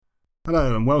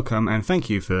Hello and welcome, and thank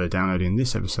you for downloading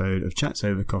this episode of Chats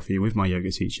Over Coffee with my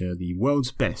yoga teacher, the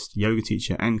world's best yoga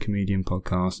teacher and comedian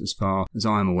podcast as far as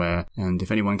I am aware. And if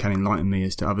anyone can enlighten me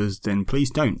as to others, then please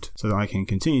don't, so that I can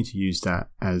continue to use that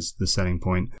as the selling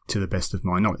point to the best of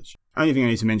my knowledge. Only thing I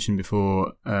need to mention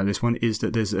before this one is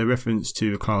that there's a reference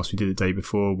to a class we did the day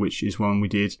before, which is one we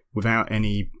did without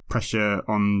any pressure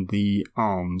on the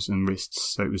arms and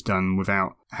wrists, so it was done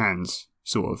without hands.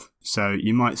 Sort of. So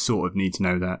you might sort of need to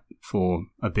know that for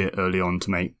a bit early on to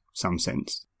make some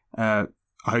sense. I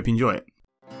hope you enjoy it.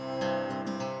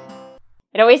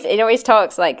 It always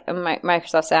talks like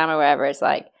Microsoft SAM or whatever. It's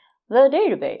like the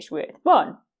database with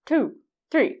 1, 2,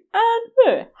 3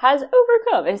 and has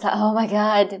overcome. It's like, oh my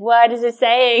god, what is it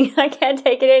saying? I can't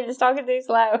take it in. It's talking too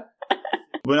slow.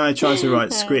 When I try to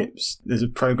write scripts, there's a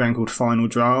program called Final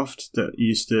Draft that you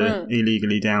used to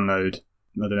illegally download.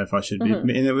 I don't know if I should be.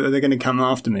 They're going to come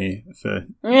after me for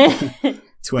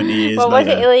 20 years Well, later.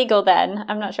 was it illegal then?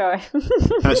 I'm not sure.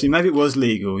 Actually, maybe it was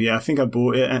legal. Yeah, I think I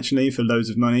bought it actually for loads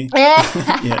of money.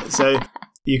 Yeah, so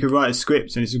you could write a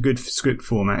script, and it's a good script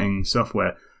formatting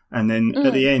software. And then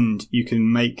at the end, you can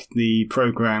make the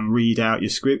program read out your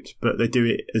script, but they do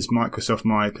it as Microsoft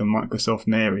Mike and Microsoft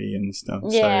Mary and stuff.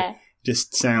 Yeah. So it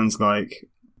just sounds like,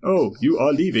 oh, you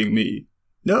are leaving me.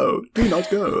 No, do not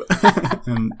go. I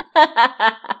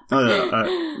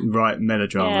don't write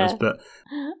melodramas, but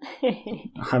I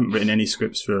haven't written any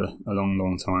scripts for a long,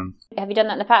 long time. Have you done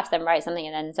that in the past then? Write something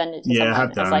and then send it to someone? Yeah, I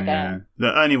have done, like yeah.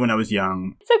 But only when I was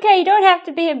young. It's okay, you don't have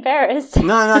to be embarrassed.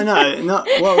 No,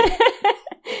 well,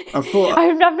 I thought...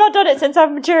 I've not done it since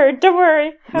I've matured, don't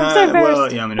worry. I'm so embarrassed.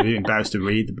 Well, yeah, I'm embarrassed to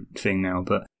read the thing now,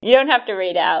 but... You don't have to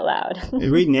read it out loud.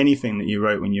 Reading anything that you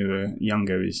wrote when you were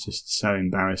younger is just so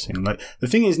embarrassing. Like, the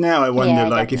thing is now, I wonder,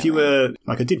 definitely. if you were...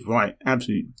 Like, I did write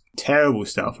absolute terrible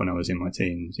stuff when I was in my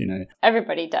teens, you know.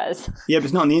 Everybody does. Yeah, but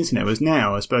it's not on the internet. Whereas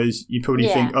now, I suppose, you probably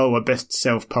think, oh, I best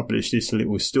self-publish this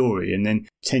little story, and then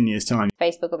 10 years' time...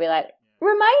 Facebook will be like,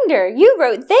 reminder, you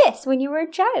wrote this when you were a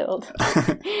child.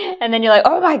 And then you're like,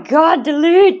 oh my god,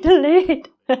 delete.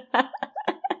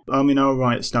 I mean, I'll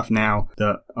write stuff now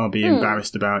that I'll be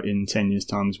embarrassed about in 10 years'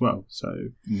 time as well. So,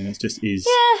 I mean, it just is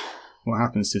what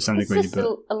happens to some degree. It's just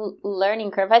a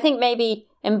learning curve. I think maybe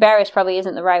embarrassed probably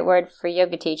isn't the right word for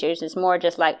yoga teachers. It's more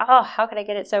just like, oh, how could I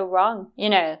get it so wrong? You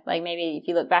know, like maybe if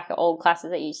you look back at old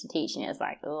classes that you used to teach and it's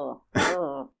like, oh,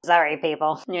 sorry,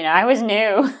 people. You know, I was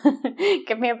new.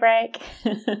 Give me a break.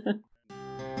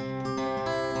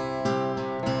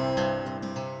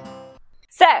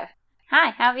 So,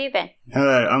 hi, how have you been?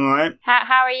 Hello, I'm alright.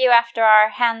 How are you after our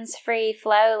hands-free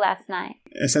flow last night?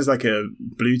 It sounds like a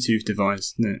Bluetooth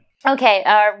device, doesn't it? Okay,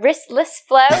 wristless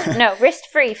flow? No,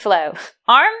 wrist-free flow.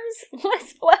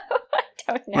 Arms-less flow? I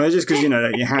don't know. Well, just because, you know,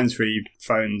 like your hands-free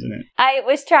phone, isn't it? I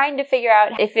was trying to figure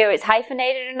out if it was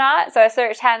hyphenated or not, so I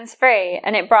searched hands-free,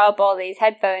 and it brought up all these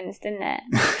headphones, didn't it?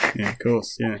 Yeah, of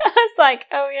course, yeah. I was like,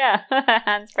 oh yeah,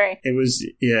 hands-free. It was,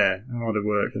 harder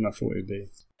work than I thought it would be.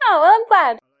 Oh, well, I'm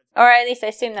glad. Or at least I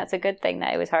assume that's a good thing,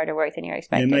 that it was harder work than you were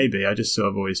expecting. Yeah, maybe. I just sort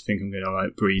of always think I'm going to,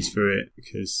 like, breeze through it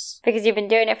because... Because you've been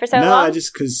doing it for so long? No,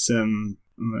 just because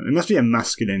it must be a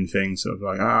masculine thing, sort of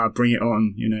like, bring it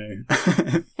on, you know.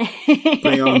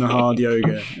 Bring on the hard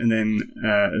yoga. And then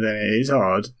it is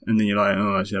hard. And then you're like,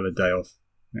 oh, I should have a day off.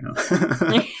 You know?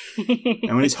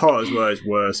 And when it's hot as well, it's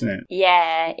worse, isn't it?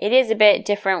 Yeah, it is a bit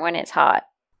different when it's hot.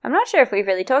 I'm not sure if we've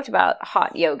really talked about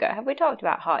hot yoga. Have we talked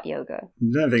about hot yoga?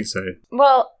 I don't think so.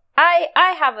 Well,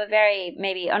 I have a very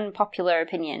maybe unpopular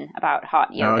opinion about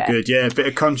hot yoga. Oh, good. Yeah, a bit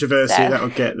of controversy. So. That'll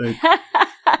get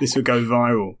this will go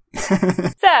viral.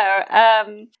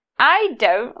 So, I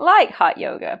don't like hot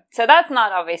yoga. So that's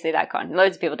not obviously that common.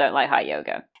 Loads of people don't like hot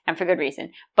yoga, and for good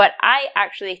reason. But I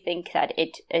actually think that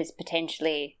it is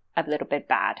potentially a little bit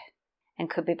bad and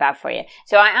could be bad for you.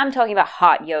 So I am talking about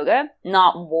hot yoga,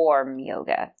 not warm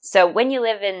yoga. So when you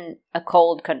live in a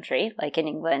cold country, like in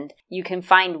England, you can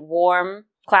find warm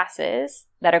classes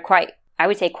that are quite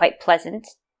pleasant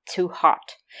to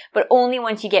hot, but only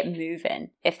once you get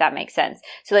moving, if that makes sense.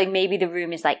 So like maybe the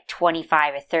room is like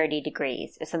 25 or 30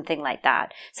 degrees or something like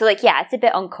that. So like, yeah, it's a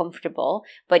bit uncomfortable,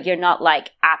 but you're not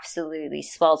like absolutely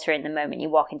sweltering the moment you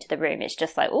walk into the room. It's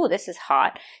just like, oh, this is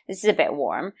hot. This is a bit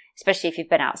warm, especially if you've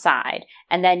been outside.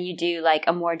 And then you do like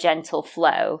a more gentle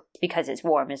flow because it's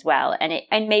warm as well.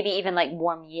 And maybe even like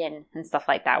warm yin and stuff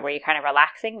like that, where you're kind of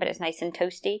relaxing, but it's nice and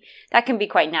toasty. That can be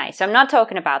quite nice. So I'm not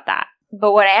talking about that.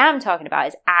 But what I am talking about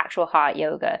is actual hot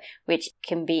yoga, which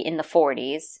can be in the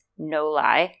 40s, no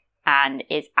lie, and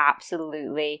is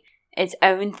absolutely its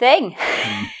own thing.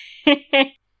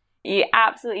 You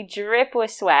absolutely drip with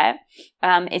sweat.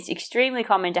 It's extremely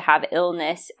common to have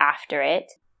illness after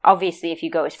it. obviously, if you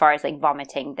go as far as like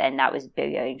vomiting, then that would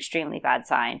be an extremely bad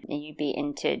sign, and you'd be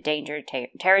into danger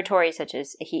territory such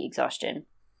as heat exhaustion.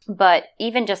 But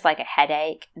even just like a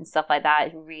headache and stuff like that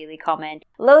is really common.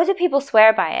 Loads of people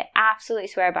swear by it, absolutely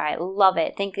swear by it, love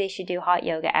it, think they should do hot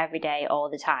yoga every day all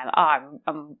the time. Oh,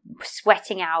 I'm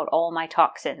sweating out all my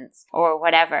toxins or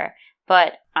whatever.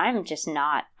 But I'm just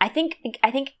not. I think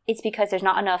it's because there's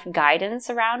not enough guidance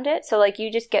around it. So like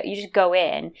you just go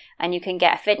in and you can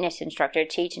get a fitness instructor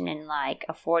teaching in like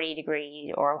a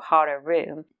 40-degree or hotter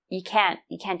room. You can't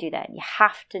do that. You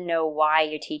have to know why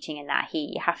you're teaching in that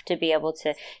heat. You have to be able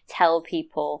to tell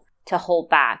people to hold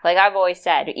back. Like I've always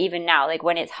said, even now, like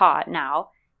when it's hot now,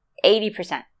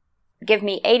 80%. Give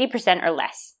me 80% or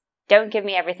less. Don't give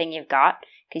me everything you've got,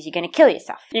 because you're going to kill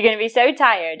yourself. You're going to be so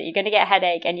tired, you're going to get a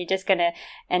headache, and you're just going to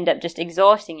end up just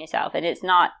exhausting yourself. And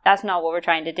that's not what we're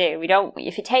trying to do.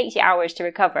 If it takes you hours to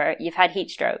recover, you've had heat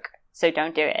stroke. So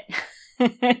don't do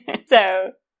it.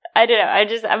 So I don't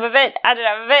know. I'm a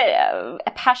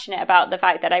bit passionate about the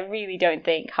fact that I really don't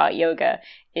think hot yoga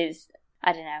is,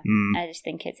 I don't know. I just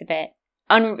think it's a bit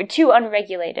too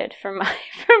unregulated for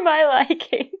my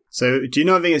liking. So do you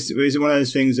not think is it one of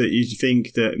those things that you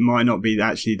think that might not be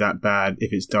actually that bad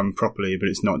if it's done properly, but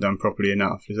it's not done properly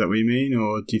enough? Is that what you mean?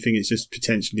 Or do you think it's just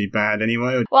potentially bad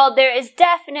anyway? Well, there's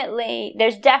definitely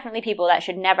people that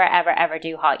should never, ever, ever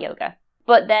do hot yoga.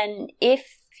 But then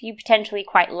if you potentially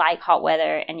quite like hot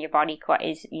weather and your body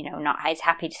is, not as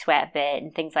happy to sweat a bit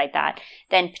and things like that,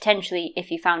 then potentially if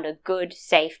you found a good,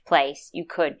 safe place,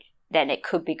 then it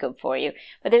could be good for you.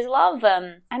 But there's a lot of,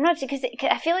 I'm not, because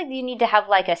I feel like you need to have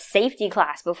like a safety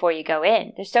class before you go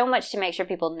in. There's so much to make sure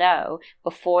people know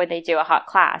before they do a hot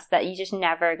class that you just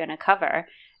never going to cover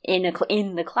in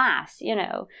the class,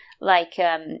 like,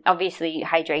 obviously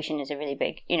hydration is a really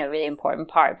big, really important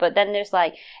part, but then there's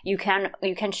like, you can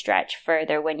stretch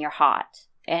further when you're hot.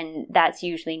 And that's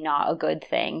usually not a good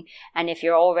thing. And if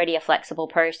you're already a flexible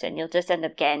person, you'll just end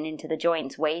up getting into the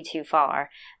joints way too far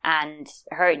and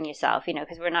hurting yourself,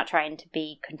 because we're not trying to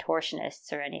be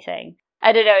contortionists or anything.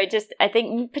 I don't know. I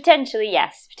think potentially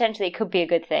it could be a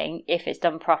good thing if it's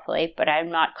done properly, but I'm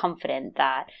not confident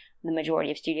that the majority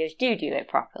of studios do it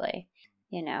properly,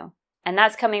 And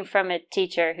that's coming from a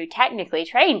teacher who technically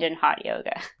trained in hot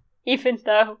yoga, even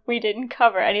though we didn't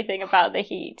cover anything about the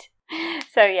heat.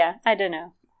 So yeah, I don't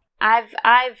know.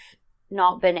 I've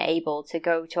not been able to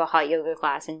go to a hot yoga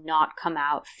class and not come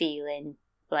out feeling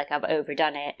like I've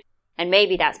overdone it. And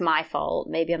maybe that's my fault.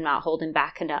 Maybe I'm not holding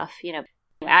back enough.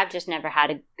 I've just never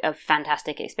had a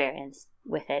fantastic experience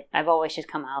with it. I've always just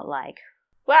come out like,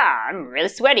 wow, I'm really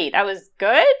sweaty. That was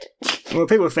good. Well,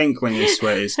 people think when you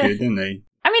sweat it's good, don't they?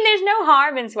 I mean, there's no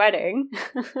harm in sweating.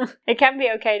 It can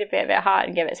be okay to be a bit hot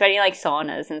and give it sweating, like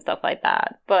saunas and stuff like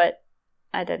that. But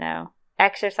I don't know.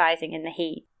 Exercising in the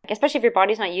heat, especially if your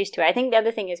body's not used to it. I think the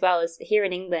other thing as well is here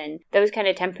in England, those kind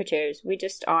of temperatures, we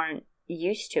just aren't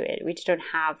used to it. We just don't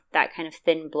have that kind of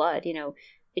thin blood.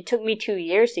 It took me 2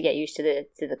 years to get used to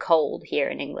the cold here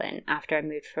in England after I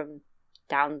moved from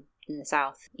down in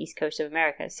the east coast of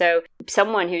America. So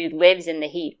someone who lives in the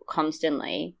heat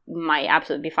constantly might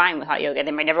absolutely be fine with hot yoga.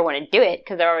 They might never want to do it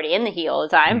because they're already in the heat all the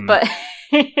time, but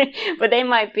they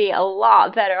might be a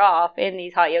lot better off in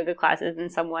these hot yoga classes than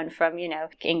someone from,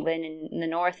 England and the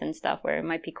north and stuff, where it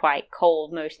might be quite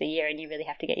cold most of the year and you really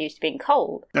have to get used to being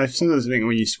cold. I sometimes think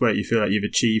when you sweat, you feel like you've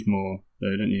achieved more,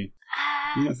 though, don't you?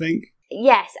 You don't think?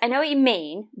 Yes, I know what you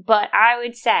mean, but I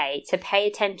would say to pay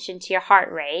attention to your heart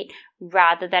rate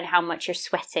rather than how much you're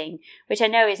sweating, which I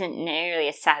know isn't nearly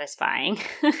as satisfying.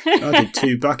 I did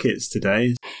 2 buckets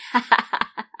today.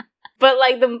 But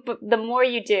like the more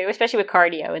you do, especially with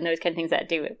cardio and those kind of things that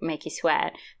do make you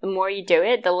sweat, the more you do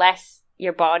it, the less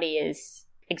your body is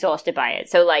exhausted by it.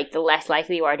 So like the less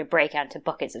likely you are to break out into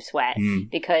buckets of sweat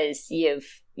because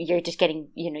you're just getting,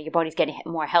 your body's getting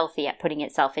more healthy at putting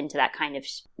itself into that kind of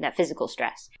that physical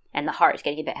stress, and the heart's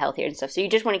getting a bit healthier and stuff. So you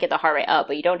just want to get the heart rate up,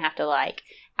 but you don't have to like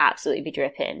absolutely be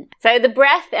dripping. So the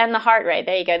breath and the heart rate,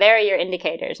 there you go. There are your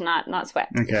indicators, not sweat.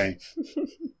 Okay.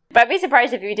 But I'd be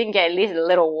surprised if you didn't get at least a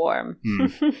little warm. Are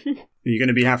you going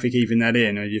to be happy keeping that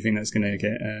in, or do you think that's going to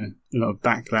get a lot of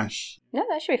backlash? No,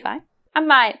 that should be fine. I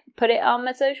might put it on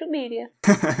my social media.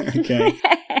 Okay.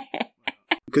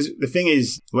 Because the thing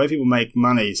is, the way people make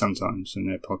money sometimes from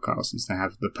their podcasts is they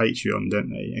have the Patreon, don't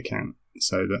they, account,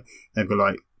 so that they've got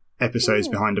like episodes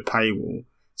behind a paywall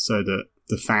so that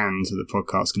the fans of the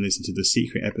podcast can listen to the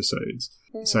secret episodes.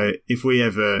 So if we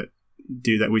ever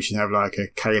do that, we should have like a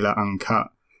Kayla Uncut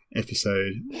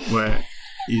episode where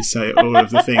you say all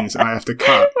of the things I have to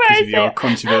cut because of your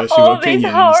controversial all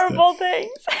opinions. All these horrible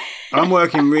things. I'm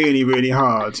working really, really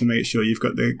hard to make sure you've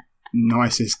got the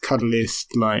nicest,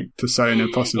 cuddliest like persona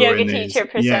possible yoga in these. teacher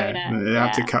persona. Yeah, they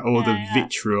have to cut all the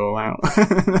vitriol out.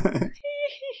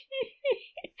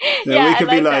 So Yeah, we could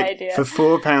I be like like, that idea.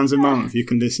 for £4 a month, you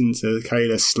can listen to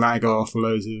Kayla slag off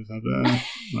loads of other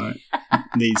like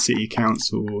Leeds City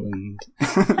Council and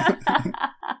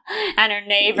and her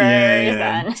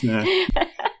neighbours. Yeah.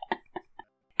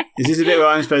 Is this a bit what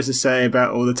I'm supposed to say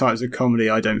about all the types of comedy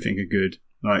I don't think are good,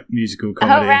 like musical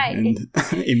comedy right. and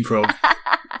improv?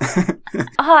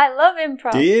 Oh, I love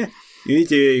improv. Do you? You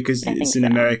do, because I it's think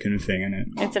an so. American thing, isn't it?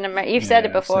 It's you've said it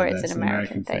I've before. said It's that's an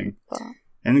American thing. But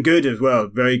And good as well.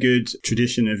 Very good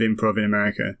tradition of improv in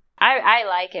America. I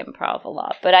like improv a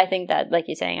lot, but I think that, like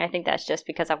you're saying, I think that's just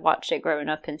because I've watched it growing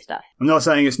up and stuff. I'm not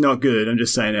saying it's not good. I'm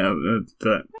just saying it.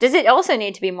 But Does it also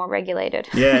need to be more regulated?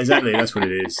 yeah, exactly. That's what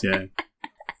it is. Yeah.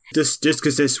 Just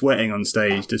because they're sweating on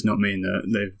stage does not mean that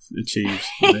they've achieved.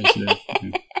 What they should have.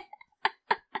 Yeah.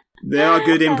 There are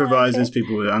good improvisers,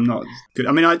 people. I'm not good.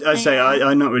 I mean, I say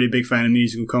I'm not really a big fan of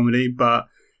musical comedy, but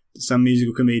some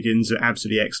musical comedians are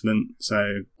absolutely excellent.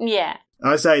 So Yeah.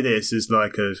 I say this as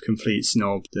like a complete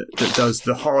snob that does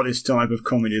the hardest type of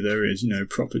comedy there is,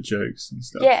 proper jokes and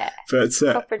stuff. Yeah. But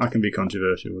Proper I can be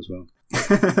controversial as well.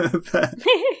 But,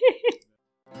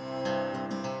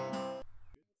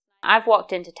 I've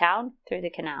walked into town through the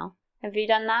canal. Have you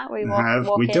done that? Where you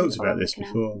walk we in talked about along the this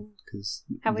canal? before, because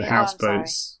Have we? the Oh, I'm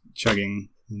houseboats chugging.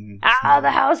 The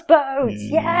houseboats!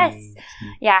 Yeah. Yes!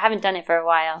 Yeah, I haven't done it for a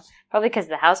while. Probably because of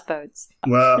the houseboats.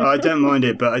 Well, I don't mind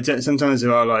it, but sometimes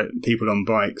there are like people on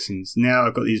bikes, and now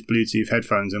I've got these Bluetooth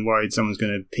headphones. I'm worried someone's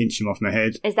going to pinch them off my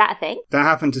head. Is that a thing? That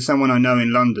happened to someone I know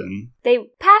in London. They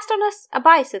passed on us a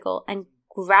bicycle and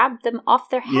grabbed them off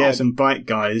their head. Yeah, some bike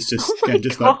guys just Oh my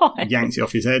God. yanked it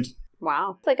off his head.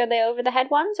 Wow. Like, are they over the head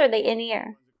ones or are they in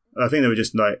ear? I think they were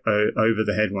just like over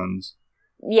the head ones.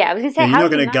 Yeah, I was going to say, Yeah, you're how not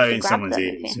do you going to go actually in grab someone's them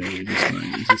ear, if so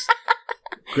you- you just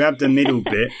grab the middle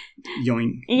bit,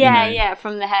 yoink. Yeah, you know. yeah,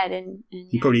 from the head. And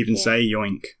You probably even say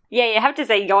yoink. Yeah, you have to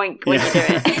say yoink when you do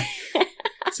it.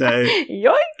 So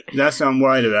Yoink! that's what I'm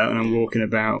worried about when I'm walking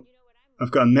about.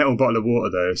 I've got a metal bottle of water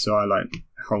though, so I like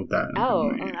hold that.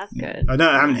 Oh, that's good.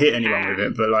 I haven't hit anyone with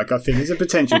it, but like I think it's a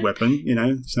potential weapon,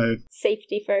 So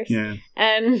Safety first. yeah,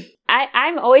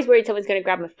 I'm always worried someone's going to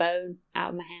grab my phone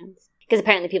out of my hands. Because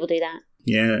apparently people do that.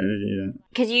 yeah.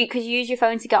 Because you use your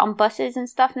phone to get on buses and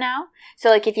stuff now. So,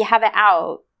 like, if you have it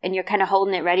out and you're kind of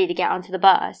holding it ready to get onto the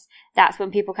bus, that's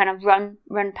when people kind of run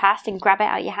past and grab it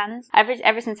out of your hands.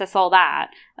 Ever since I saw that,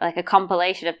 like a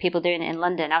compilation of people doing it in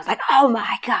London, I was like, oh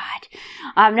my God,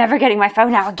 I'm never getting my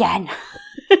phone out again.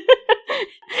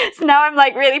 So now I'm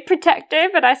like really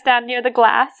protective and I stand near the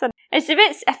glass. And it's a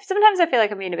bit, sometimes I feel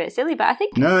like I'm being a bit silly, but I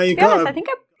think, No, you to be honest, got. I think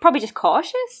I'm probably just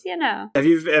cautious, Have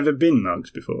you ever been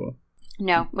mugged before?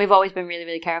 No, we've always been really,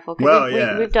 really careful. 'Cause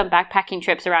Well, we've done backpacking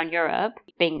trips around Europe.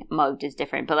 Being mugged is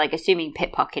different, but like assuming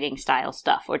pickpocketing style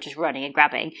stuff or just running and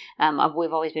grabbing,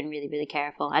 we've always been really, really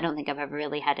careful. I don't think I've ever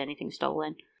really had anything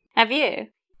stolen. Have you?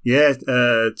 Yeah,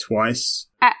 twice.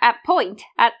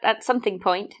 At something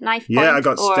point, knife point? Yeah, I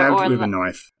got stabbed with a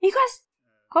knife You guys,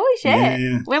 holy shit.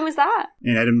 Yeah. When was that?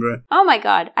 in Edinburgh. Oh my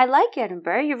God, I like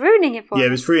Edinburgh. You're ruining it for me. Yeah,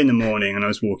 it was 3 a.m, and I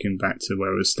was walking back to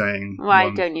where I was staying. Well,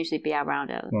 I don't usually be around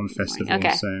it. one festival.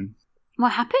 Okay. So,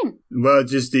 What happened? well,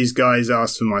 just these guys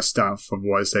asked for my stuff,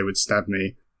 otherwise they would stab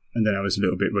me. And then I was a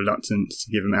little bit reluctant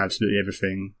to give them absolutely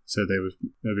everything, so they were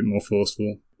a bit more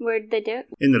forceful. Where did they do it?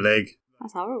 In the leg.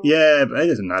 That's horrible. Yeah, but it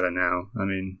doesn't matter now. I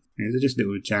mean, they're just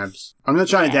little jabs. I'm not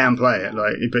trying to downplay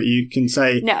it, but you can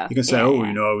say, No, you can say, yeah, oh,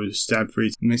 yeah. I was stabbed 3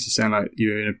 times. It makes it sound like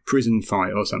you're in a prison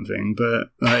fight or something, but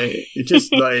it just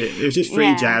it was just 3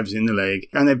 Yeah. jabs in the leg,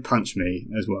 and they punched me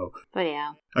as well. But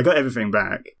yeah. I got everything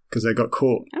back because I got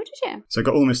caught. Oh, did you? So I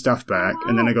got all my stuff back,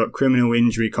 and then I got criminal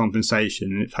injury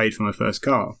compensation, and it paid for my first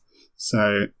car.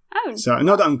 So Oh.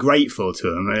 not that I'm grateful to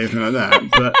them or anything like that,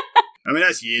 but I mean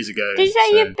that's years ago. Did you say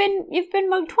so. you've been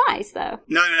mugged twice though?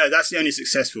 No, that's the only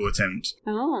successful attempt.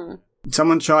 Oh.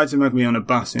 Someone tried to mug me on a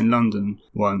bus in London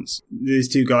once.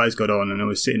 These 2 guys got on, and I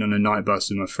was sitting on a night bus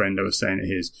with my friend. I was staying at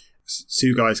his.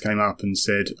 2 guys came up and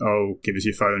said, oh, give us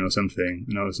your phone or something.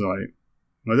 And I was like,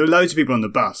 well, there were loads of people on the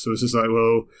bus. So I was just like,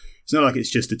 well, it's not like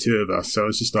it's just the 2 of us. So I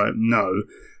was just like, no.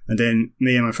 And then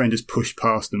me and my friend just pushed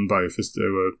past them both as they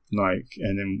were like,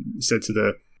 and then said to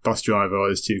the bus driver, oh,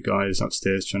 there's 2 guys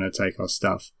upstairs trying to take our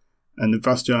stuff. And the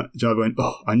bus driver went,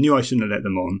 oh, I knew I shouldn't have let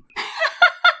them on.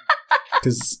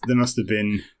 Because there must have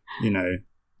been,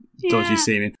 dodgy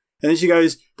seeming. And then she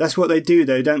goes, that's what they do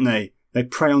though, don't they? They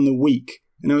prey on the weak.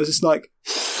 And I was just like,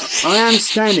 I am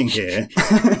standing here,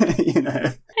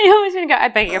 You always gonna go, I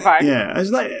beg your pardon. Yeah, I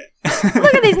was like...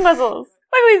 Look at these muscles.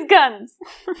 Look at these guns.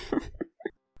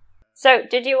 So,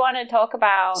 did you want to talk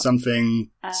about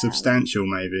something substantial,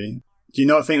 maybe? Do you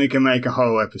not think we can make a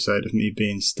whole episode of me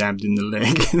being stabbed in the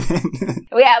leg?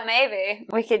 Yeah, maybe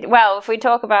we could. Well, if we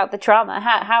talk about the trauma,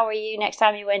 how were you next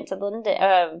time you went to London?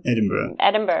 Edinburgh.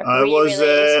 Were you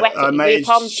really sweaty? I made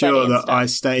sure that stuff? I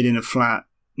stayed in a flat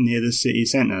near the city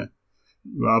centre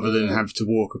rather than have to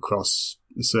walk across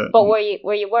a certain. But were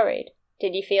you worried?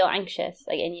 Did you feel anxious,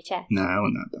 like in your chest? No, I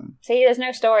wasn't that bad. See, there's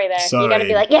no story there. Sorry. You got to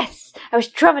be like, yes, I was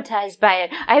traumatized by it.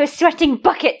 I was sweating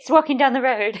buckets walking down the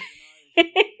road.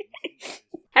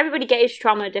 Everybody gauges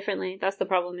trauma differently. That's the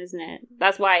problem, isn't it?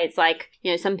 That's why it's like,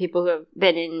 some people who have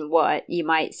been in what you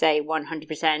might say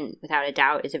 100% without a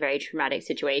doubt is a very traumatic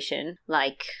situation,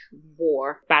 like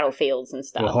war, battlefields and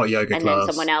stuff. Or hot yoga and class.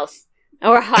 Then someone else,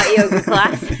 or a hot yoga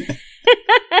class.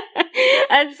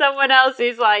 And someone else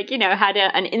who's like, had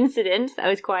an incident that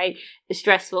was quite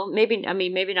stressful. Maybe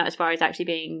not as far as actually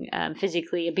being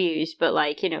physically abused, but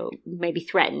like, maybe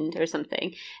threatened or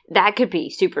something. That could be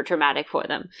super traumatic for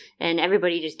them. And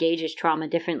everybody just gauges trauma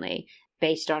differently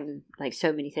based on like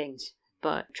so many things.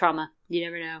 But trauma, you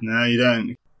never know. No, you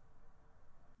don't.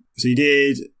 So you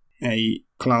did a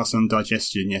class on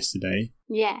digestion yesterday.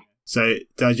 Yeah. So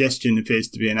digestion appears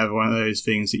to be another one of those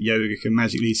things that yoga can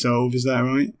magically solve. Is that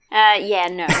right? Yeah,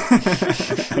 no.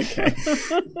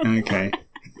 Okay.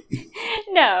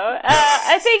 No,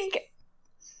 I think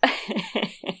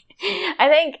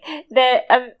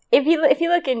that if you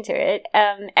look into it,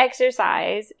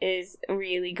 exercise is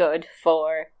really good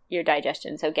for your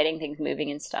digestion, so getting things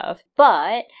moving and stuff.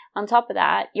 But on top of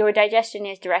that, your digestion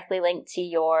is directly linked to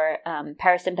your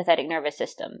parasympathetic nervous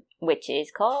system, which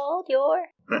is called your...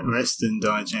 Rest and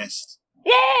digest.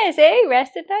 Yeah, see?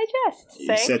 Rest and digest.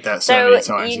 You said that so many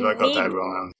times, if I got that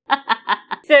wrong.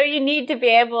 So you need to be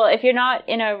able, if you're not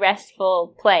in a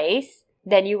restful place,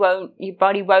 then your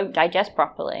body won't digest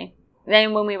properly.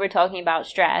 Then when we were talking about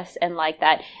stress and like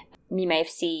that, you may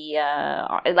see,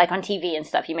 like on TV and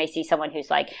stuff, you may see someone who's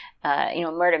like,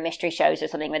 murder mystery shows or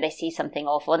something where they see something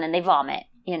awful and then they vomit,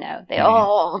 and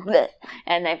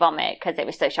they vomit because it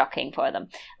was so shocking for them.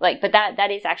 Like, but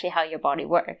that is actually how your body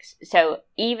works. So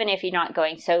even if you're not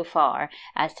going so far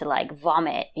as to like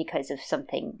vomit because of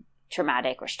something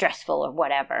traumatic or stressful or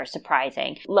whatever,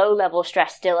 surprising, low-level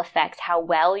stress still affects how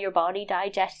well your body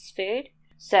digests food.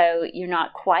 So you're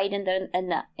not quite in the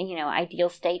ideal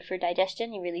state for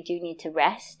digestion. You really do need to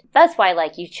rest. That's why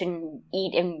like you shouldn't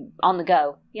eat on the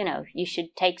go. You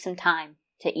should take some time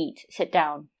to eat. Sit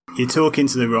down. You're talking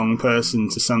to the wrong person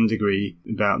to some degree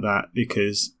about that,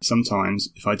 because sometimes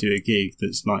if I do a gig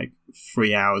that's like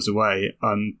 3 hours away,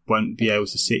 I won't be able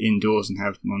to sit indoors and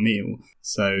have my meal.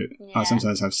 So yeah. I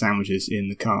sometimes have sandwiches in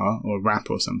the car or a wrap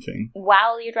or something.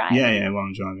 While you're driving? Yeah, while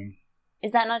I'm driving.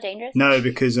 Is that not dangerous? No,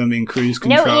 because I'm in cruise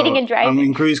control. No eating and driving. I'm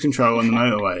in cruise control on the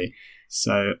motorway.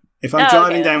 So if I'm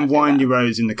driving down windy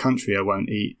roads in the country, I won't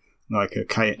eat like a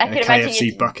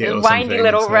KFC bucket or something. Windy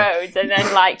little roads and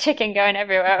then like chicken going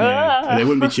everywhere. Yeah. There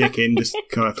wouldn't be chicken, just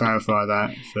kind of clarify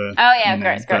that.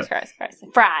 Gross.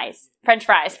 Fries. French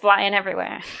fries flying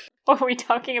everywhere. What are we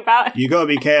talking about? You got to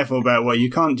be careful about you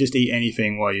can't just eat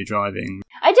anything while you're driving.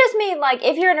 I just mean like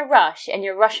if you're in a rush and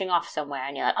you're rushing off somewhere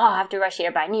and you're like, I have to rush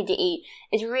here, but I need to eat.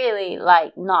 It's really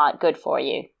like not good for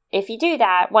you. If you do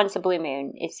that once a blue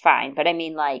moon, it's fine. But I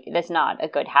mean like that's not a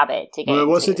good habit to get into.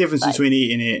 What's the difference between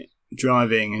eating it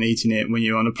driving and eating it when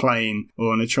you're on a plane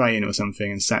or on a train or something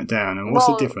and sat down? And what's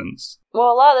the difference?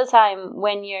 Well, a lot of the time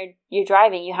when you're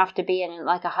driving, you have to be in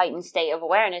like a heightened state of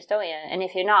awareness, don't you? And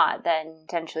if you're not, then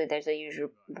potentially could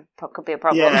be a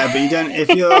problem. Yeah, but you don't. If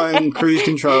you're in cruise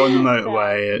control on the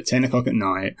motorway at 10 o'clock at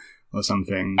night or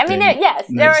something. I mean,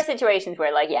 there are situations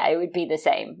where like it would be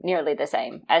nearly the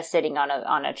same as sitting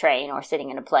on a train or sitting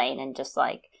in a plane and just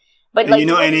like. But you're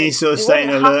not in any sort of state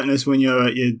of alertness when you're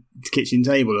at your kitchen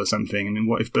table or something. I mean,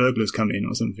 what if burglars come in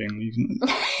or something?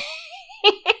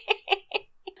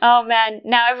 Oh man,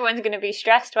 now everyone's going to be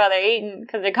stressed while they're eating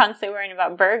because they're constantly worrying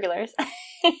about burglars.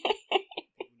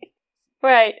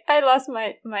 Right, I lost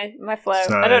my flow.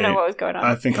 So, I don't know what was going on.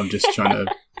 I think I'm just trying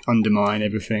to undermine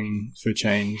everything for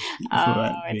change.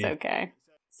 It's okay.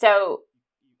 So,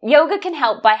 yoga can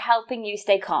help by helping you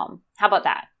stay calm. How about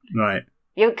that? Right.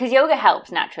 Because yoga helps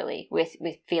naturally with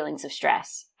feelings of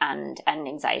stress and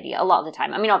anxiety a lot of the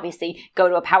time. I mean, obviously, go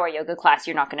to a power yoga class,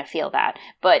 you're not going to feel that.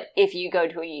 But if you go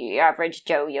to your average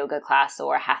Joe yoga class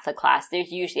or a hatha class,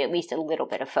 there's usually at least a little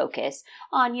bit of focus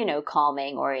on,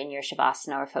 calming or in your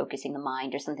shavasana or focusing the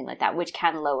mind or something like that, which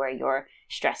can lower your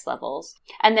stress levels.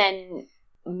 And then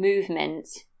movement.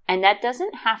 And that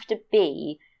doesn't have to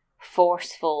be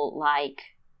forceful, like...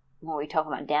 when we talk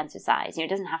about dance exercise, it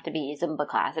doesn't have to be a Zumba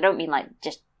class. I don't mean like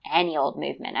just any old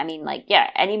movement. I mean, like, yeah,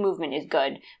 any movement is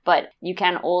good, but you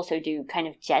can also do kind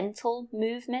of gentle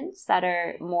movements that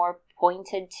are more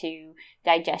pointed to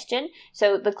digestion.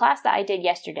 So the class that I did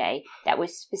yesterday, that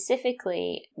was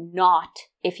specifically not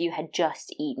if you had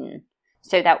just eaten.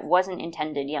 So that wasn't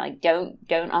intended, you know, like don't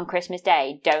on Christmas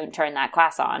Day, don't turn that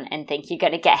class on and think you're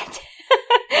going to get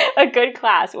a good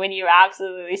class when you're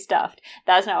absolutely stuffed.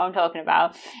 That's not what I'm talking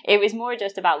about. It was more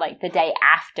just about like the day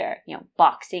after, you know,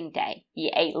 Boxing Day. You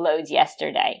ate loads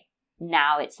yesterday.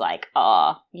 Now it's like,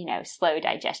 you know, slow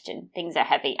digestion. Things are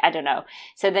heavy. I don't know.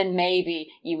 So then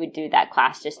maybe you would do that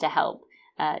class just to help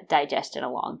digestion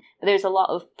along. There's a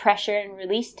lot of pressure and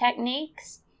release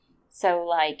techniques. So,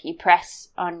 like, you press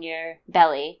on your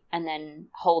belly and then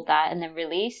hold that and then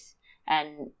release.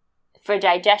 And for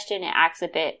digestion, it acts a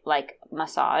bit like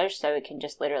massage, so it can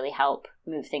just literally help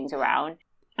move things around.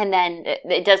 And then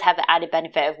it does have the added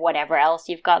benefit of whatever else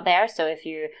you've got there. So if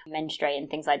you menstruate and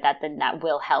things like that, then that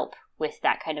will help with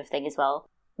that kind of thing as well.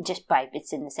 Just by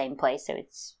it's in the same place, so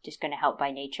it's just going to help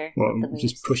by nature. Well,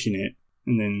 just pushing it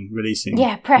and then releasing.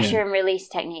 Yeah, pressure and release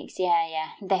techniques. Yeah.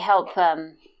 They help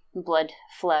blood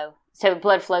flow. So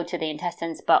blood flow to the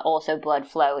intestines, but also blood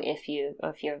flow if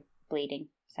you're bleeding.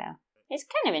 So it's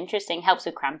kind of interesting. Helps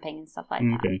with cramping and stuff like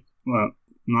that. Okay. Well,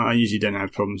 I usually don't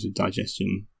have problems with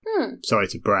digestion. Sorry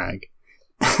to brag.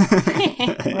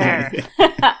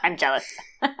 I'm jealous.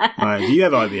 Do you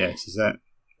have IBS? Is that?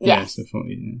 Yes. I thought,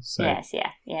 so. Yes. Yeah.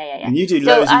 And you do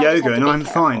loads of yoga, and I'm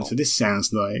fine. So this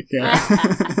sounds like. Yeah.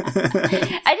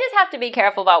 I just have to be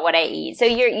careful about what I eat. So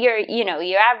your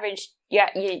average. Yeah,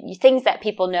 you things that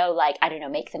people know, like, I don't know,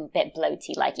 make them a bit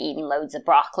bloaty, like eating loads of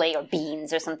broccoli or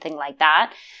beans or something like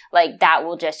that. Like, that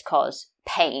will just cause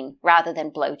pain rather than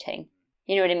bloating.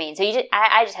 You know what I mean? So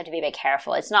I just have to be a bit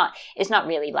careful. It's not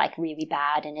really like really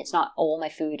bad, and it's not all my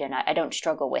food, and I don't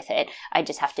struggle with it. I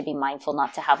just have to be mindful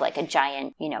not to have like a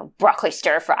giant, you know, broccoli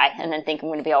stir fry and then think I'm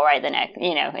going to be all right in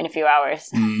a few hours,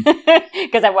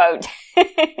 because I won't.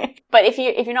 But if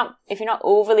you're not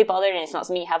overly bothered and it's not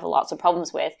something you have lots of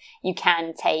problems with, you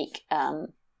can take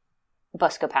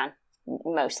Buscopan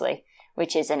mostly,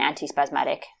 which is an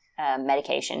antispasmodic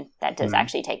medication that does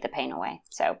actually take the pain away.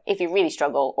 So if you really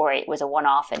struggle, or it was a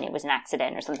one-off and it was an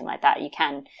accident or something like that,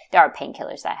 there are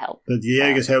painkillers that help. But the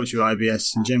yoga's helps with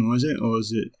IBS in general, is it? Or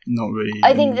is it not really?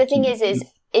 I think the thing is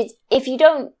if you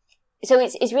don't, so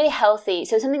it's really healthy.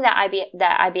 So something that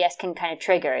IBS can kind of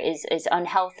trigger is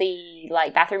unhealthy,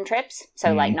 like bathroom trips.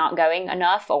 So like not going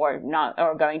enough or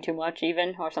going too much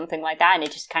even, or something like that. And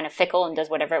it just kind of fickle and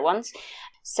does whatever it wants.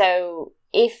 So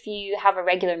if you have a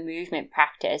regular movement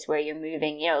practice where you're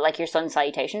moving, you know, like your sun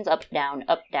salutations, up, down,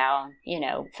 you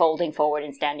know, folding forward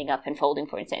and standing up and folding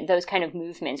forward and standing, those kind of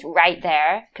movements right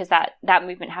there, because that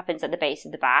movement happens at the base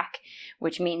of the back,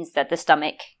 which means that the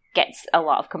stomach gets a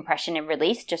lot of compression and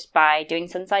release just by doing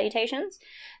sun salutations.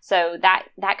 So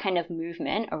that kind of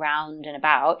movement around and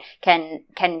about can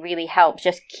really help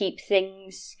just keep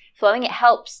things flowing.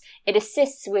 It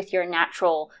assists with your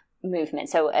natural movement.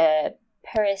 So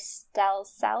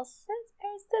peristalsis?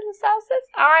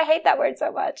 Oh, I hate that word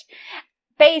so much.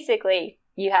 Basically,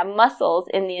 you have muscles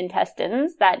in the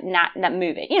intestines that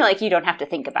move it. You know, like you don't have to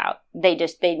think about. They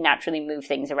naturally move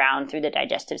things around through the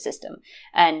digestive system.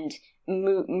 And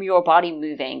your body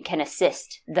moving can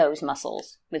assist those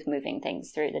muscles with moving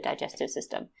things through the digestive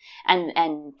system.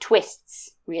 And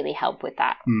twists really help with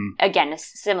that. Again, a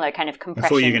similar kind of compression. I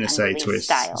thought you were going to say twists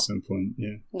style. At some point.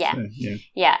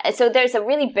 So there's a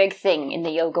really big thing in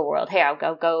the yoga world. Here,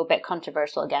 I'll go a bit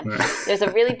controversial again. Right. There's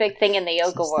a really big thing in the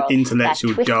yoga world. The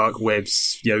intellectual dark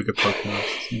webs yoga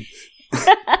podcast.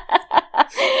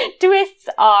 Twists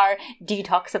are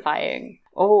detoxifying.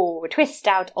 Oh, twist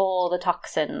out all the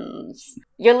toxins.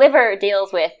 Your liver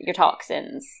deals with your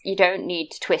toxins. You don't need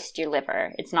to twist your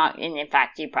liver. It's not, in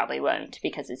fact, you probably won't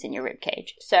because it's in your rib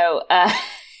cage. So,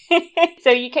 so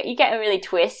you can't really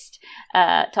twist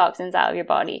toxins out of your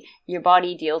body. Your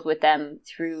body deals with them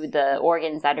through the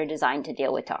organs that are designed to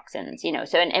deal with toxins. You know,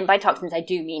 so and by toxins I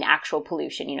do mean actual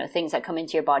pollution. You know, things that come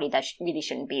into your body that really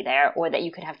shouldn't be there, or that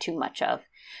you could have too much of.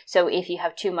 So if you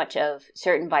have too much of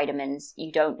certain vitamins,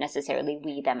 you don't necessarily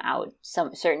weed them out.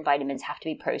 Some certain vitamins have to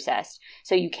be processed,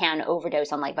 so you can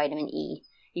overdose on like vitamin E.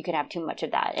 You can have too much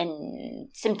of that, and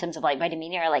symptoms of like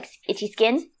vitamin E are like itchy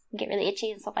skin. Get really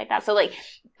itchy and stuff like that. So like,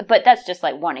 but that's just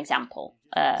like one example.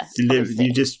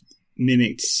 You just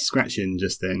mimicked scratching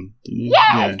just then, didn't you?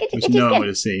 Yeah, which no one would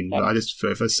have seen. Yeah. But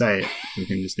if I say it, we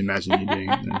can just imagine you doing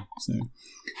it then. So.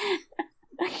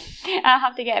 I'll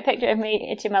have to get a picture of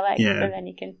me itching my legs, and then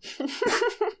you can.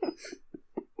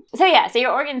 So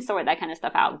your organs sort that kind of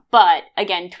stuff out. But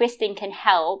again, twisting can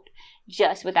help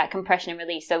just with that compression and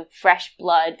release. So fresh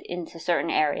blood into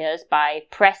certain areas by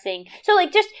pressing. So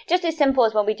like just as simple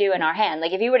as what we do in our hand.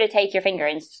 Like if you were to take your finger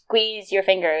and squeeze your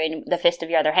finger in the fist of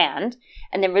your other hand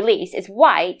and then release, it's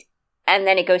white and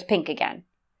then it goes pink again.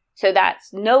 So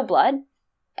that's no blood,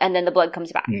 and then the blood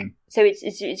comes back. Yeah. So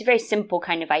it's a very simple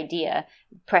kind of idea.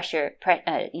 Press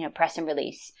and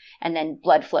release, and then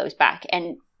blood flows back.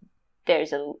 And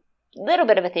there's a little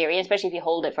bit of a theory, especially if you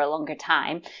hold it for a longer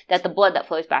time, that the blood that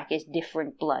flows back is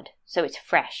different blood, so it's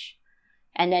fresh.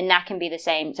 And then that can be the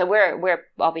same. So we're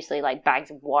obviously like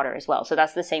bags of water as well. So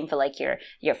that's the same for like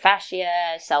your fascia,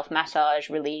 self-massage,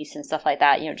 release, and stuff like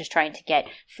that. Just trying to get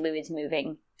fluids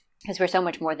moving. Because we're so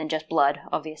much more than just blood,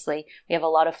 obviously. We have a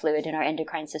lot of fluid in our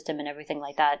endocrine system and everything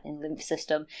like that, in lymph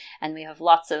system. And we have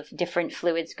lots of different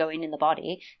fluids going in the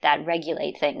body that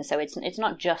regulate things. So it's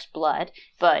not just blood,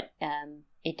 but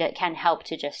it can help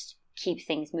to just keep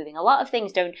things moving. A lot of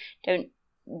things don't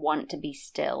want to be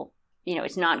still.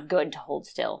 It's not good to hold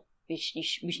still. We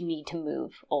need to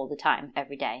move all the time,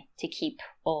 every day, to keep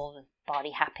all the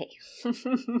body happy.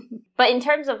 But in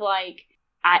terms of like,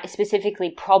 specifically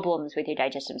problems with your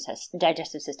digestive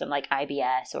system, like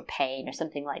IBS or pain or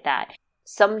something like that,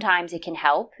 sometimes it can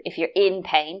help if you're in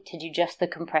pain to do just the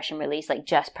compression release, like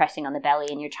just pressing on the belly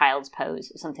in your child's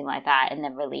pose or something like that, and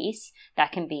then release.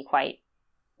 That can be quite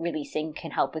releasing,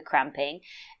 can help with cramping.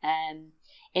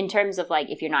 In terms of like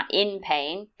if you're not in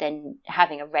pain, then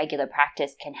having a regular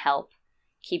practice can help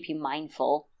keep you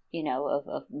mindful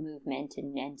of movement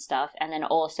and stuff. And then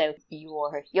also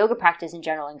your yoga practice in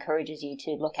general encourages you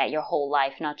to look at your whole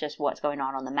life, not just what's going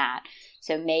on the mat.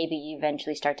 So maybe you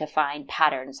eventually start to find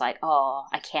patterns like, oh,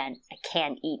 I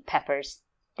can't eat peppers.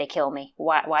 They kill me.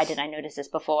 Why didn't I notice this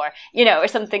before? Or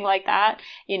something like that,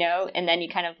 and then you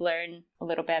kind of learn a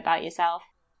little bit about yourself.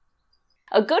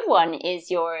 A good one is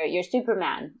your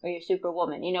Superman or your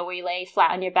Superwoman, where you lay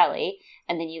flat on your belly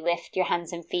and then you lift your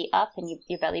hands and feet up and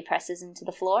your belly presses into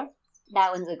the floor.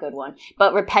 That one's a good one.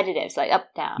 But repetitive, so like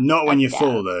up, down. Not when up, you down.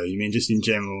 fall, though. You mean just in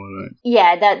general? Right?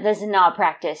 Yeah, that's not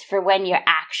practice for when you're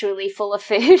actually full of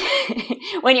food.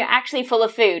 When you're actually full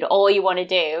of food, all you want to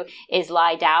do is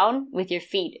lie down with your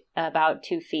feet about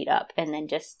 2 feet up and then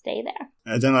just stay there.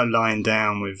 I don't like lying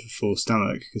down with a full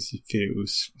stomach because you feel it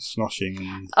was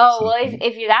sloshing. Well,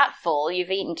 if you're that full,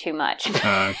 you've eaten too much.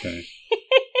 Oh, okay.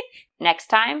 Next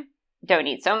time, don't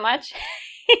eat so much.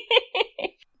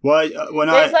 Why?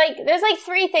 There's like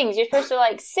 3 things you're supposed to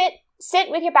like sit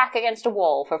with your back against a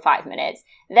wall for 5 minutes,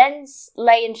 then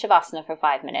lay in shavasana for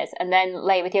 5 minutes, and then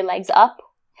lay with your legs up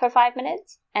for 5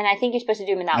 minutes. And I think you're supposed to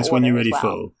do them in that order. That's when you're really well.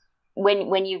 full.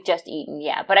 When you've just eaten,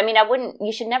 yeah. But I mean,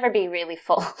 you should never be really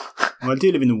full. Well, I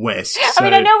do live in the West. So... I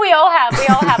mean, I know we all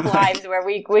have lives where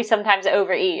we sometimes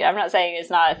overeat. I'm not saying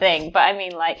it's not a thing, but I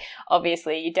mean, like,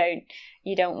 obviously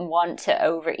you don't want to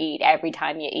overeat every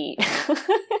time you eat.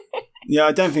 Yeah,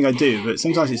 I don't think I do, but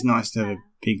sometimes it's nice to have a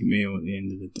big meal at the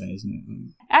end of the day, isn't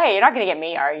it? Hey, you're not going to get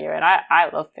me arguing. I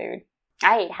love food.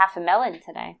 I ate half a melon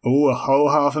today. Oh, a whole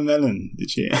half a melon,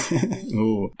 did you?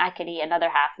 Oh. I could eat another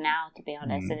half now, to be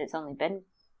honest, and it's only been,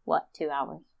 2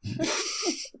 hours?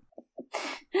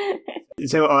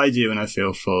 So what I do when I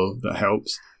feel full that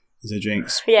helps is I drink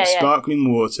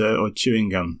sparkling water or chewing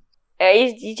gum. Are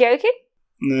you joking?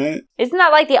 No. Isn't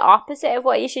that like the opposite of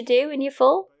what you should do when you're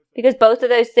full? Because both of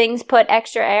those things put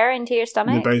extra air into your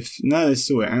stomach? They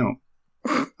sort it out.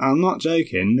 I'm not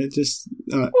joking. They're just...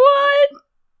 What?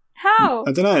 How?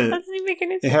 I don't know. That doesn't make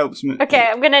any sense. It helps me. Okay,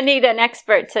 I'm going to need an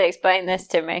expert to explain this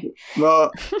to me.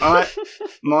 Well,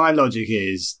 my logic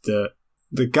is that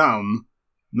the gum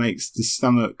makes the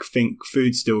stomach think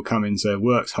food's still coming, so it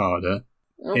works harder.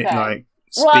 Okay. It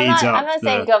speeds up. I'm not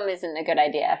saying gum isn't a good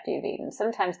idea after you've eaten.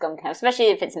 Sometimes gum can help, especially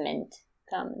if it's mint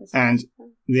gums. And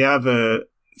the other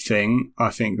thing I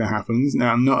think that happens,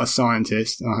 now I'm not a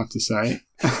scientist, I have to say,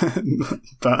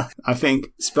 but I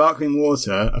think sparkling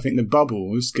water, I think the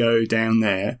bubbles go down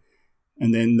there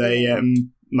and then they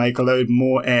make a load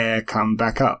more air come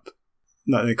back up.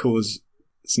 Like they cause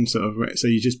some sort of... So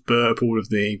you just burp all of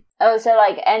the... Oh, so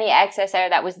like any excess air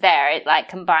that was there, it like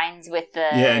combines with the...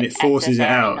 Yeah, and it forces it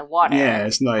out. In the water. Yeah,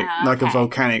 it's like a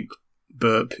volcanic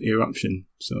burp eruption.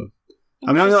 So,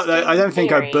 I mean, I don't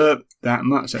think I burp that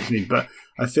much actually, but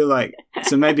I feel like...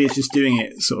 So maybe it's just doing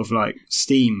it sort of like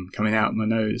steam coming out my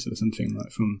nose or something,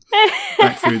 like from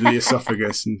back through the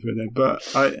esophagus and through there. But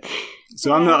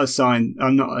I'm not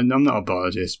a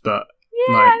biologist, but...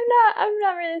 Yeah, I'm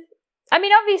not really... I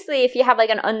mean, obviously, if you have like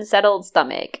an unsettled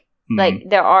stomach, Like,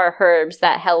 there are herbs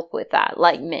that help with that,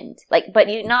 like mint. Like, but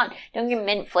don't get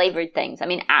mint flavored things. I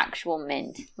mean, actual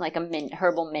mint, like a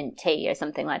herbal mint tea or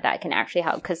something like that can actually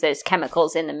help because there's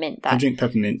chemicals in the mint. I drink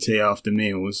peppermint tea after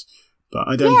meals, but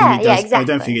I don't think it does. Exactly. I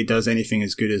don't think it does anything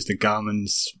as good as the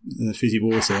Garmin's fizzy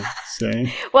water. So,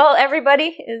 well,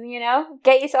 everybody,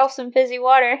 get yourself some fizzy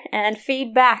water and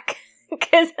feed back.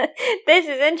 Because this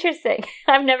is interesting.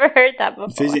 I've never heard that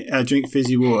before. I drink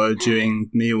fizzy water during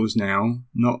meals now,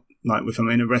 not like if I'm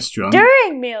in a restaurant.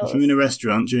 During meals? If I'm in a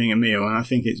restaurant during a meal, and I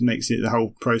think it makes the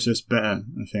whole process better,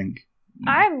 I think.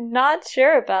 I'm not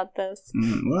sure about this.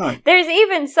 Right. There's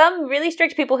even some really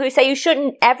strict people who say you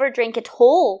shouldn't ever drink at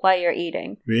all while you're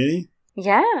eating. Really?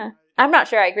 Yeah. I'm not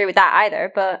sure I agree with that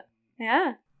either, but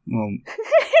yeah. Well...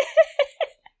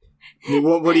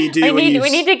 What do you do we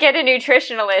need to get a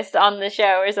nutritionalist on the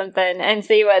show or something and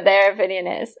see what their opinion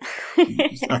is.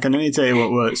 I can only tell you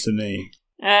what works for me.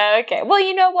 Okay. Well,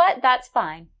 you know what? That's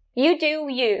fine. You do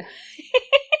you.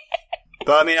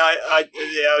 But I mean,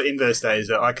 the inverse is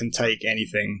that I can take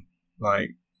anything,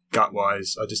 like,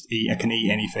 gut-wise. I can eat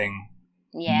anything.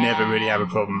 Yeah. Never really have a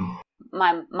problem.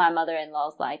 My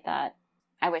mother-in-law's like that.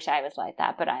 I wish I was like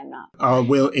that, but I'm not. I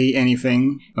will eat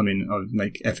anything. I mean, I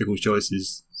make ethical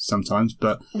choices sometimes,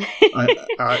 but...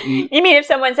 You mean if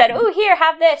someone said, "Oh, here,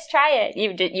 have this, try it," you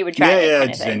would try it?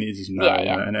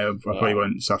 Yeah, and I probably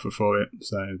won't suffer for it,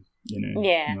 so,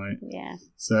 Yeah, right? Yeah.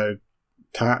 So,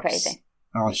 perhaps Crazy.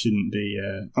 I shouldn't be...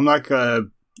 I'm like a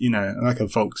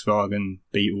Volkswagen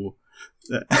Beetle.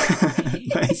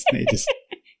 Basically,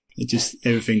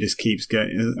 everything just keeps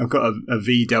going. I've got a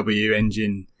VW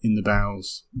engine in the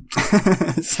bowels.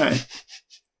 So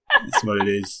that's what it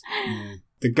is. Yeah.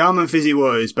 The Garmin fizzy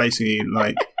water is basically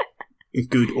like a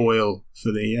good oil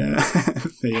for the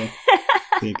for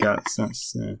your guts.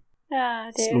 That's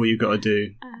all you've got to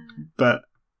do. But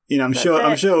I'm sure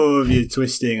all of your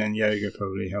twisting and yoga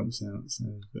probably helps out. So,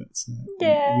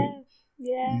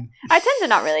 yeah. I tend to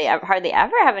not really hardly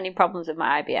ever have any problems with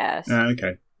my IBS.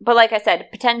 Okay. But like I said,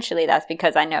 potentially that's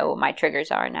because I know what my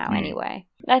triggers are now anyway.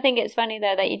 I think it's funny,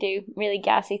 though, that you do really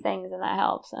gassy things and that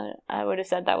helps. I would have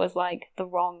said that was like the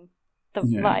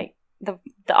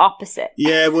opposite.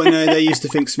 Yeah, well, no, they used to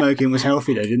think smoking was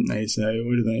healthy, though, didn't they? So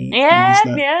what do they... Yeah,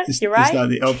 you're right. It's like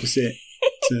the opposite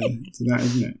to that,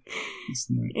 isn't it?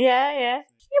 Yeah. Yeah,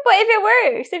 but if it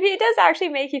works, if it does actually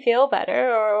make you feel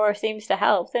better or seems to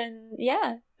help, then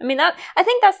yeah. I mean, I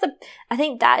think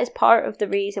that is part of the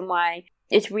reason why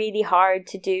it's really hard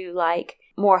to do like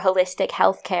more holistic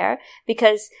healthcare,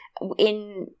 because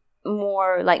in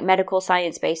more like medical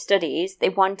science-based studies, they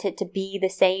want it to be the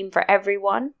same for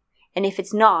everyone. And if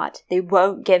it's not, they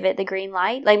won't give it the green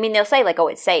light. Like, I mean, they'll say like, "Oh,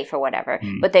 it's safe" or whatever,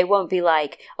 but they won't be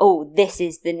like, "Oh, this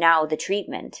is now the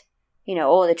treatment."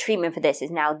 "Oh, the treatment for this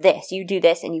is now this. You do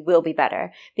this and you will be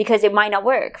better," because it might not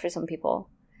work for some people.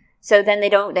 So then they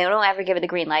don't ever give it the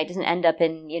green light. It doesn't end up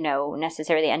in,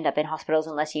 necessarily end up in hospitals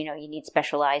unless, you need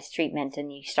specialized treatment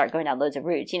and you start going down loads of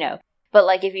routes, But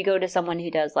like if you go to someone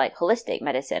who does like holistic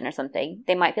medicine or something,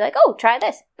 they might be like, "Oh, try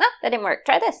this. No, that didn't work.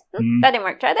 Try this. That didn't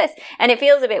work. Try this." And it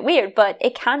feels a bit weird, but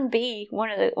it can be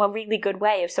a really good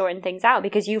way of sorting things out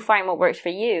because you find what works for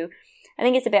you. I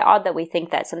think it's a bit odd that we think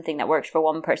that something that works for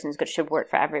one person should work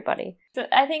for everybody. So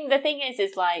I think the thing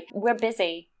is like we're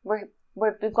busy.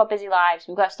 We've got busy lives.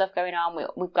 We've got stuff going on.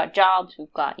 We've got jobs.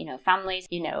 We've got, families.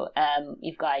 You've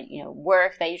got,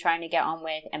 work that you're trying to get on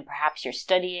with, and perhaps you're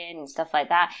studying and stuff like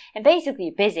that. And basically,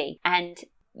 you're busy. And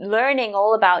learning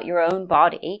all about your own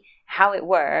body, how it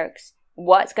works,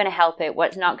 what's going to help it,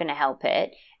 what's not going to help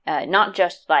it. Not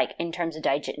just like in terms of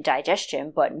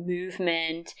digestion, but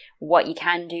movement, what you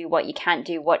can do, what you can't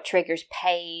do, what triggers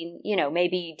pain.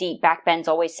 Maybe deep back bends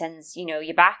always sends,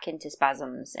 your back into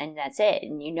spasms, and that's it.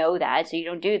 And that, so you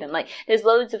don't do them. Like, there's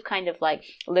loads of kind of like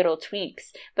little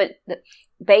tweaks, but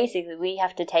basically we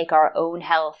have to take our own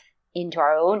health into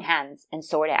our own hands and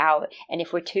sort it out. And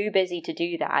if we're too busy to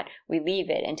do that, we leave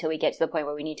it until we get to the point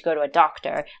where we need to go to a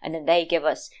doctor, and then they give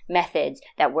us methods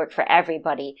that work for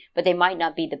everybody, but they might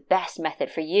not be the best method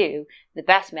for you. The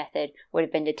best method would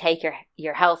have been to take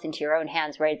your health into your own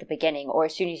hands right at the beginning, or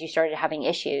as soon as you started having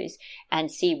issues,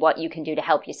 and see what you can do to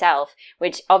help yourself,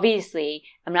 which obviously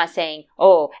I'm not saying,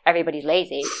 "Oh, everybody's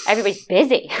lazy." Everybody's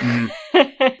busy.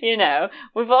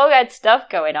 We've all got stuff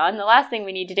going on. The last thing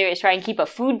we need to do is try and keep a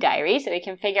food diary so we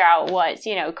can figure out what's,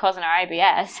 causing our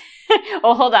IBS.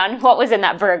 Oh, hold on. What was in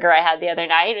that burger I had the other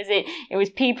night? It was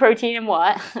pea protein and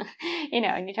what?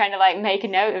 And you're trying to like make a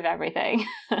note of everything.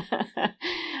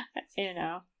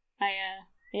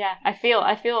 I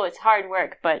feel it's hard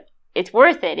work, but it's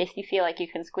worth it if you feel like you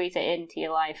can squeeze it into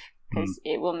your life, because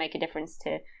it will make a difference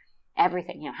to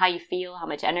everything, how you feel, how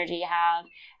much energy you have,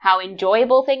 how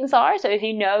enjoyable things are. So if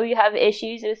you know you have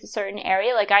issues with a certain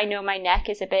area, like I know my neck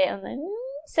is a bit,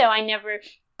 so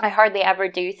I hardly ever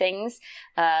do things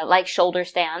like shoulder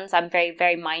stands. I'm very,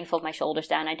 very mindful of my shoulder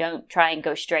stand. I don't try and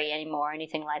go straight anymore or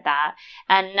anything like that.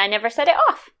 And I never set it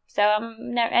off. So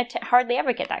I hardly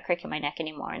ever get that crick in my neck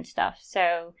anymore and stuff.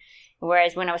 So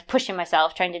whereas when I was pushing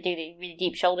myself, trying to do the really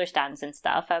deep shoulder stands and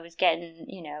stuff, I was getting,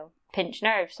 pinched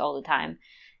nerves all the time.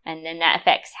 And then that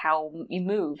affects how you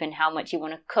move and how much you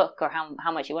want to cook or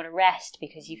how much you want to rest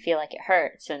because you feel like it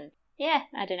hurts. And yeah,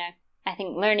 I don't know. I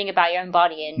think learning about your own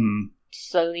body and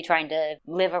slowly trying to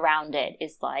live around it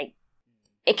is like,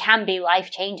 it can be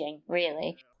life-changing,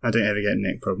 really. I don't ever get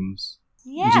neck problems.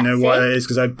 Yeah, do you know why that is?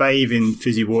 Because I bathe in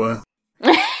fizzy water.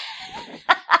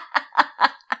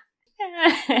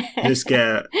 Just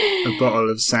get a bottle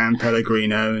of San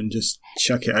Pellegrino and just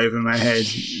chuck it over my head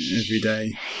every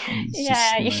day.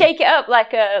 Yeah, you shake it up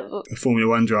like a Formula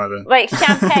One driver. Like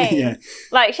champagne. Yeah.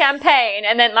 Like champagne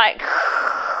and then like...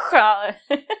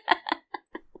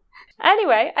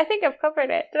 Anyway, I think I've covered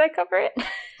it. Did I cover it?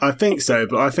 I think so,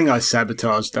 but I think I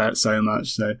sabotaged that so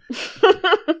much, so...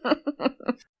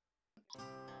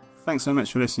 Thanks so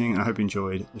much for listening. I hope you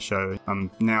enjoyed the show. I'm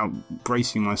now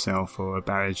bracing myself for a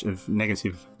barrage of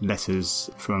negative letters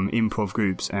from improv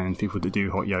groups and people that do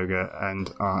hot yoga,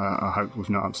 and I hope we've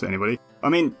not upset anybody. I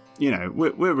mean,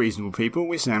 we're reasonable people.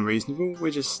 We sound reasonable.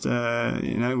 We're just,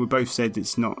 we both said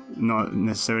it's not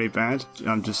necessarily bad.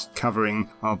 I'm just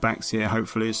covering our backs here,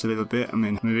 hopefully, just a little bit. I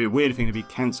mean, it would be a weird thing to be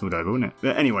cancelled over, wouldn't it?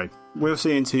 But anyway, we'll see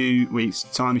you in 2 weeks'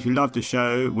 time. If you loved the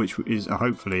show, which is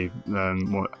hopefully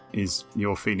what is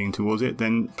your feeling towards it,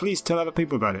 then please tell other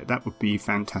people about it. That would be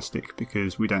fantastic,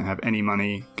 because we don't have any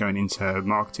money going into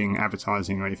marketing,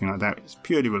 advertising, or anything like that. It's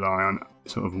purely rely on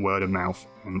sort of word of mouth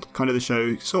and kind of the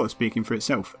show sort of speaking for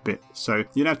itself a bit. So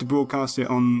you don't have to broadcast it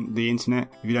on the internet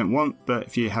if you don't want, but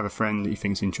if you have a friend that you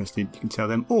think is interested, you can tell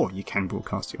them, or you can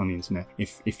broadcast it on the internet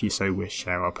if you so wish.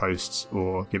 Share our posts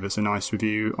or give us a nice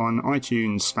review on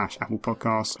iTunes/Apple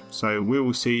Podcasts. So we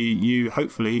will see you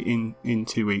hopefully in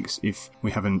 2 weeks, if we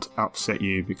haven't upset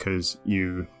you because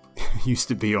you used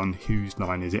to be on Whose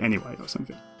Line Is It Anyway or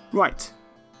something. Right,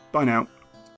 bye now.